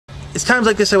It's times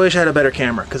like this I wish I had a better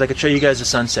camera, because I could show you guys the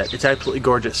sunset. It's absolutely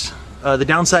gorgeous. The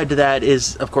downside to that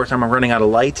is, of course, I'm running out of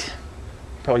light.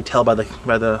 Probably tell by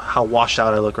the how washed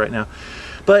out I look right now.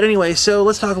 But anyway, so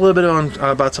let's talk a little bit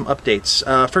about some updates.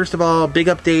 First of all, big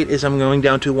update is I'm going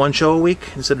down to 1 show a week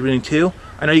instead of doing 2.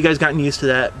 I know you guys gotten used to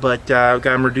that, but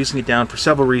I'm reducing it down for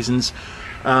several reasons.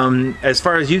 As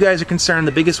far as you guys are concerned,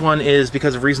 the biggest one is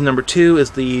because of reason number 2 is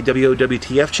the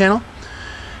WOWTF channel.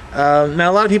 Now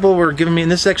a lot of people were giving me,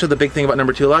 and this is actually the big thing about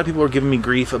number 2, a lot of people were giving me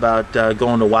grief about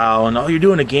going to WoW and, oh, you're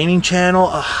doing a gaming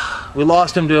channel? We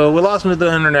lost him to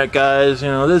the internet, guys. You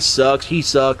know, this sucks. He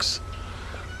sucks.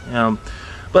 You know,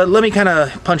 but let me kind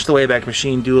of punch the Wayback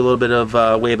Machine, do a little bit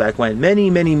of way back when. Many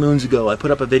moons ago, I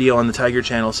put up a video on the Tiger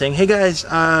channel saying, hey guys,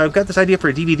 I've got this idea for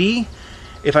a DVD.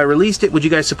 If I released it, would you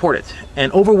guys support it?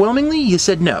 And overwhelmingly, you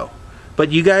said no.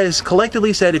 But you guys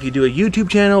collectively said, if you do a YouTube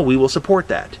channel, we will support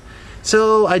that.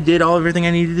 So I did everything I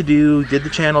needed to do, did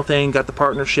the channel thing, got the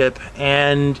partnership,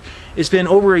 and it's been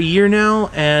over a year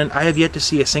now, and I have yet to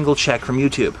see a single check from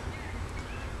YouTube.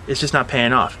 It's just not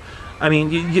paying off. I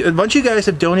mean, a bunch of you guys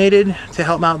have donated to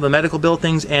help out the medical bill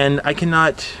things, and I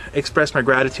cannot express my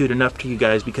gratitude enough to you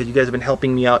guys, because you guys have been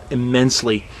helping me out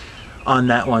immensely on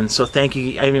that one. So thank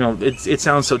you. I mean, it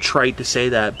sounds so trite to say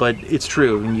that, but it's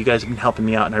true, and you guys have been helping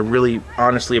me out, and I really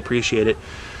honestly appreciate it.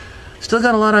 Still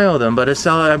got a lot I owe them, but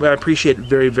I appreciate it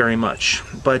very much.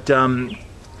 But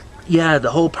yeah, the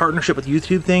whole partnership with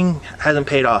YouTube thing hasn't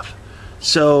paid off.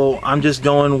 So I'm just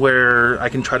going where I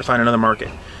can try to find another market.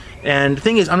 And the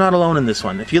thing is, I'm not alone in this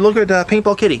one. If you look at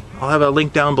Paintball Kitty, I'll have a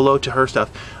link down below to her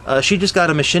stuff. She just got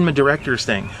a Machinima Directors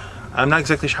thing. I'm not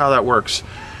exactly sure how that works.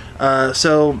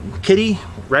 So Kitty,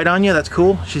 right on you, that's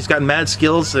cool. She's got mad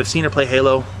skills. I've seen her play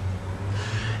Halo.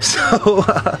 So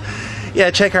yeah,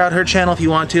 check out her channel if you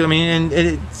want to. I mean,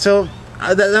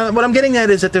 what I'm getting at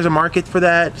is that there's a market for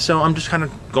that. So I'm just kind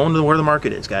of going to where the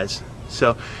market is, guys.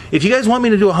 So if you guys want me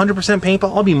to do 100%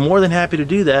 paintball, I'll be more than happy to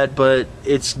do that, but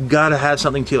it's got to have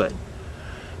something to it.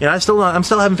 You know, I'm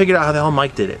still haven't figured out how the hell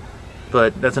Mike did it,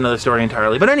 but that's another story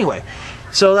entirely. But anyway,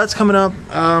 so that's coming up.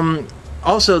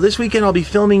 Also, this weekend I'll be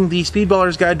filming the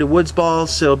Speedballer's Guide to Woods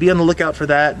Balls, so be on the lookout for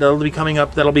that. That'll be coming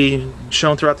up. That'll be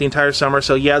shown throughout the entire summer.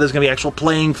 So yeah, there's going to be actual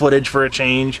playing footage for a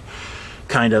change.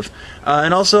 Kind of.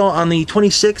 And also on the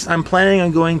 26th, I'm planning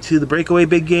on going to the Breakaway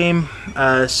Big Game.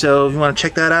 So if you want to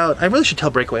check that out, I really should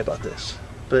tell Breakaway about this,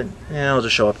 but yeah, I'll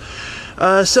just show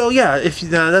up. So yeah, if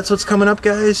that's what's coming up,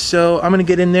 guys. So I'm gonna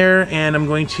get in there and I'm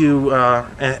going to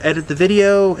edit the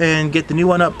video and get the new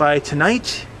one up by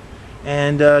tonight,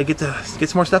 and get some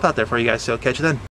more stuff out there for you guys. So catch you then.